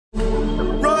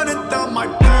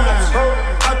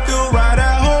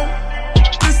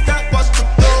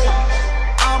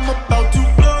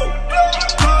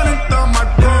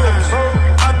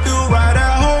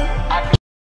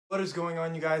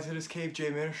on, you guys? It is Cave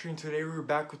J Ministry, and today we're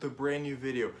back with a brand new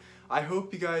video. I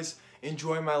hope you guys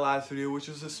enjoyed my last video, which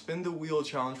was a spin the wheel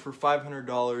challenge for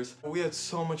 $500. We had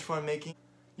so much fun making.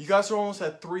 You guys are almost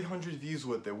at 300 views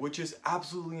with it, which is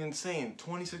absolutely insane.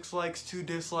 26 likes, 2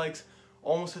 dislikes,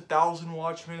 almost 1,000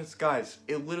 watch minutes. Guys,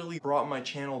 it literally brought my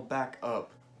channel back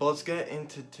up. But let's get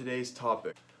into today's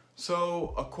topic.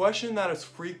 So, a question that is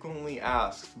frequently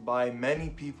asked by many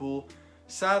people,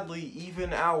 sadly,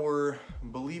 even our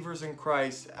believers in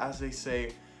Christ, as they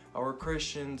say, our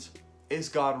Christians, is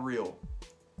God real?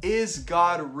 Is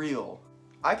God real?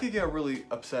 I could get really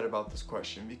upset about this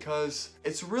question because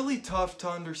it's really tough to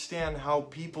understand how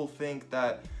people think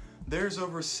that there's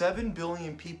over 7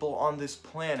 billion people on this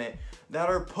planet that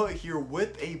are put here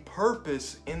with a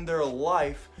purpose in their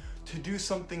life to do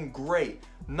something great.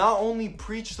 Not only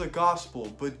preach the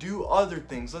gospel, but do other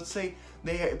things. Let's say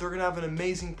they're gonna have an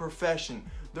amazing profession.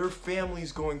 Their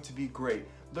family's going to be great.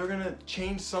 They're gonna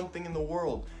change something in the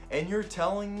world. And you're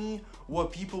telling me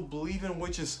what people believe in,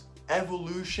 which is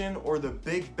evolution or the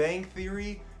Big Bang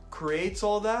Theory, creates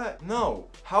all that? No.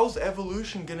 How's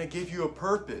evolution gonna give you a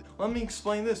purpose? Let me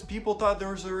explain this. People thought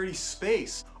there was already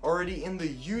space already in the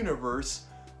universe,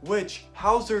 which,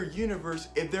 how's there a universe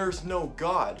if there's no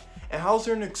God? And how's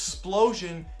there an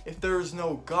explosion if there is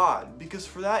no God? Because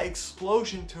for that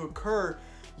explosion to occur,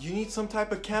 you need some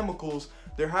type of chemicals.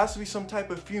 There has to be some type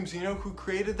of fumes. You know who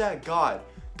created that? God.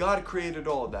 God created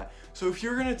all of that. So if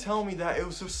you're gonna tell me that it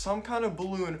was just some kind of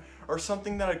balloon or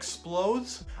something that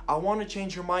explodes, I want to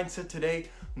change your mindset today,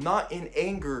 not in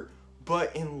anger,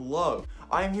 but in love.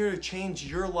 I'm here to change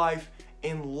your life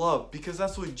in love, because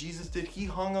that's what Jesus did. He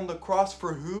hung on the cross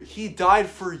for who? He died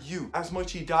for you as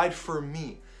much he died for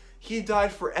me. He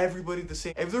died for everybody the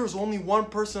same. If there was only one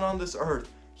person on this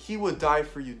earth, he would die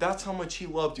for you. That's how much he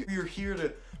loved you. We're here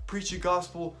to preach the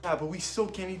gospel, yeah, but we still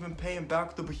can't even pay him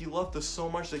back, but he loved us so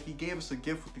much that he gave us a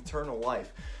gift with eternal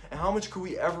life. And how much could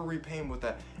we ever repay him with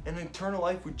that? An eternal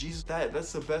life with Jesus,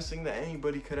 that's the best thing that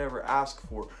anybody could ever ask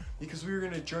for, because we were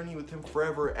going to journey with him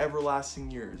forever, everlasting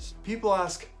years. People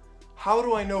ask, how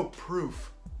do I know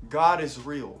proof God is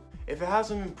real? If it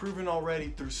hasn't been proven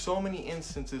already through so many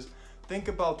instances, think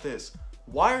about this.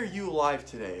 Why are you alive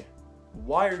today?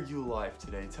 Why are you alive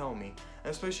today? Tell me.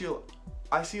 And especially,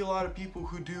 I see a lot of people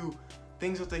who do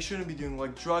things that they shouldn't be doing,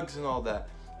 like drugs and all that.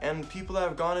 And people that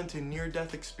have gone into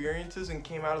near-death experiences and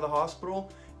came out of the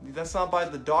hospital, that's not by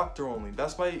the doctor only.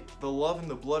 That's by the love and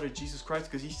the blood of Jesus Christ,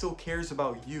 because he still cares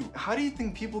about you. How do you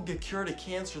think people get cured of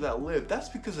cancer that live? That's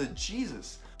because of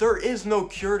Jesus. There is no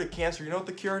cure to cancer. You know what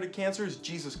the cure to cancer is?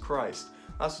 Jesus Christ.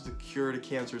 That's what the cure to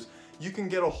cancer is. You can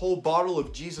get a whole bottle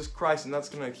of Jesus Christ and that's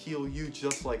going to heal you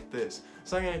just like this.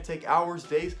 It's not going to take hours,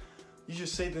 days. You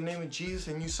just say the name of Jesus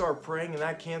and you start praying and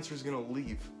that cancer is going to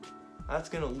leave. That's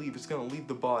going to leave. It's going to leave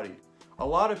the body. A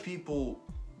lot of people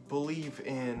believe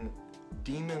in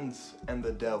demons and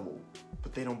the devil,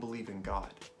 but they don't believe in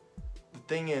God. The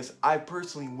thing is, I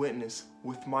personally witnessed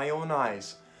with my own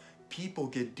eyes people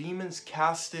get demons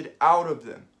casted out of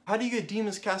them. How do you get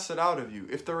demons casted out of you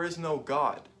if there is no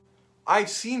God? I've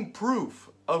seen proof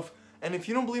of, and if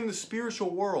you don't believe in the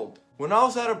spiritual world, when I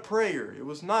was at a prayer, it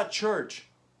was not church,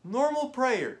 normal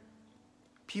prayer,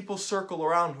 people circle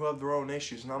around who have their own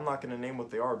issues, and I'm not going to name what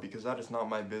they are because that is not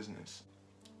my business.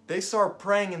 They start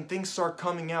praying and things start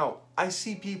coming out. I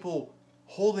see people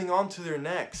holding on to their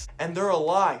necks and they're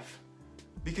alive.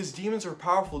 Because demons are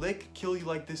powerful, they could kill you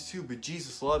like this too, but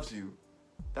Jesus loves you.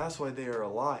 That's why they are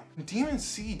alive. When demons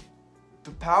see the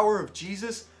power of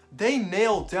Jesus, they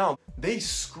nail down. They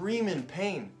scream in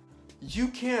pain. You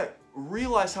can't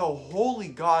realize how holy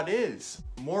God is.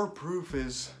 More proof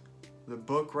is the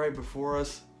book right before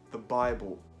us, the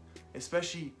Bible.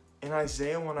 Especially in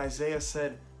Isaiah, when Isaiah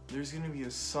said, there's going to be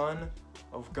a son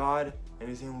of God and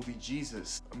his name will be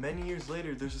Jesus. Many years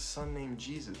later, there's a son named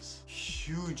Jesus.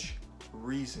 Huge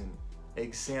reason,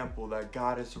 example that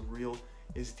God is real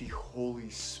is the Holy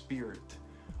Spirit.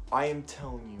 I am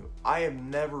telling you, I have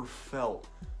never felt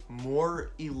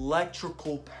more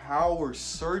electrical power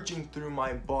surging through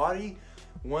my body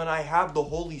when I have the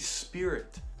Holy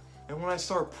Spirit. And when I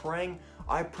start praying,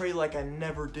 I pray like I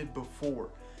never did before.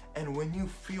 And when you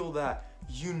feel that,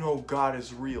 you know God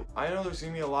is real. I know there's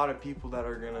gonna be a lot of people that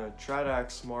are gonna try to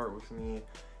act smart with me,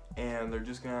 and they're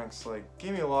just gonna ask like,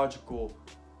 give me a logical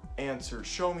answer,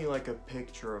 show me like a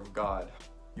picture of God.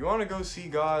 You want to go see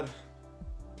God?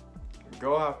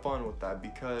 Go have fun with that,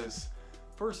 because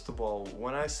first of all,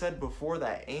 when I said before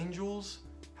that angels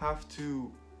have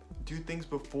to do things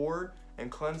before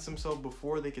and cleanse themselves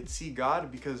before they could see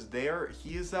God because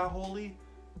he is that holy,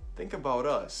 think about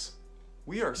us.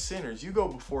 We are sinners. You go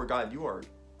before God, you are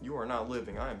you are not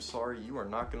living. I am sorry, you are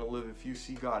not gonna live if you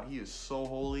see God. He is so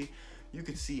holy. You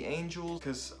could see angels,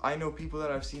 because I know people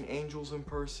that have seen angels in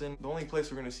person. The only place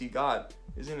we're gonna see God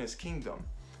is in his kingdom,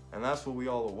 and that's what we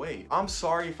all await. I'm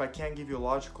sorry if I can't give you a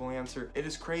logical answer. It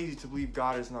is crazy to believe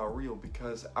God is not real,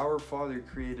 because our Father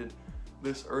created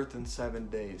this earth in 7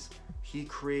 days. He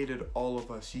created all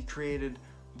of us. He created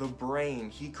the brain.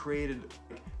 He created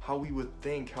how we would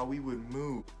think, how we would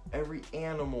move, every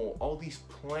animal, all these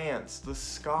plants, the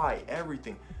sky,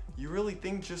 everything. You really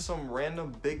think just some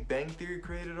random Big Bang Theory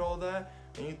created all that?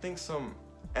 And you think some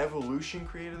evolution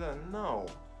created that? No,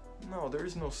 there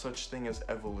is no such thing as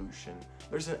evolution.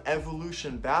 There's an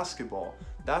evolution basketball.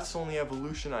 That's the only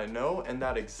evolution I know, and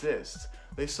that exists.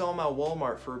 They sell them at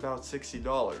Walmart for about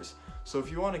 $60. So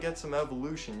if you want to get some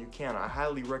evolution, you can. I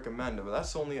highly recommend it, but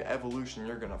that's the only evolution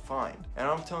you're gonna find. And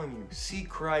I'm telling you, see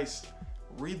Christ,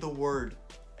 read the word,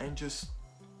 and just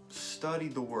study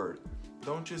the word.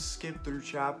 Don't just skip through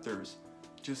chapters.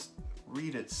 Just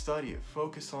read it, study it,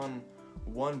 focus on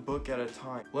one book at a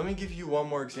time. Let me give you one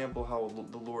more example how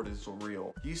the Lord is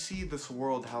real. You see this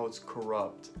world, how it's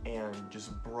corrupt and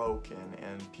just broken,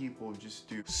 and people just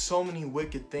do so many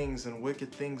wicked things, and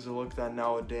wicked things are looked at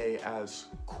nowadays as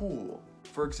cool.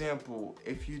 For example,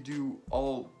 if you do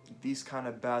all these kind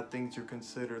of bad things, you're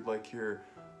considered like you're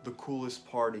the coolest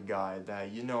party guy,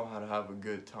 that you know how to have a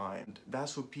good time.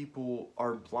 That's what people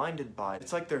are blinded by.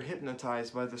 It's like they're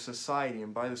hypnotized by the society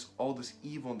and by all this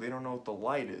evil, and they don't know what the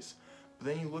light is. But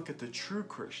then you look at the true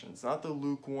Christians, not the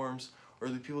lukewarms or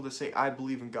the people that say, I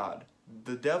believe in God.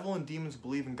 The devil and demons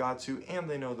believe in God too, and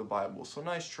they know the Bible, so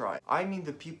nice try. I mean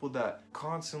the people that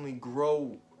constantly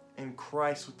grow in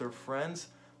Christ with their friends.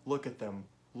 Look at them.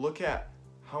 Look at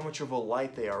how much of a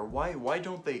light they are. Why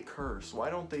don't they curse? Why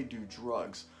don't they do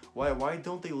drugs? Why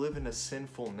don't they live in a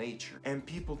sinful nature? And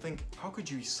people think, how could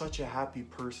you be such a happy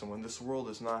person when this world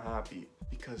is not happy?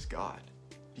 Because God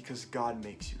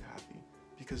makes you happy.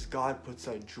 Because God puts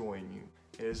that joy in you.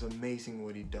 It is amazing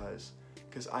what he does.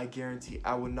 Because I guarantee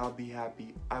I would not be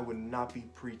happy, I would not be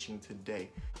preaching today.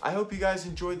 I hope you guys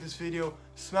enjoyed this video.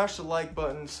 Smash the like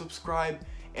button, subscribe,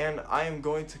 and I am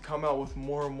going to come out with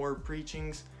more and more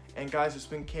preachings. And guys, it's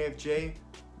been KFJ.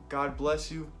 God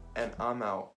bless you, and I'm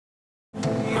out.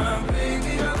 My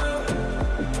baby,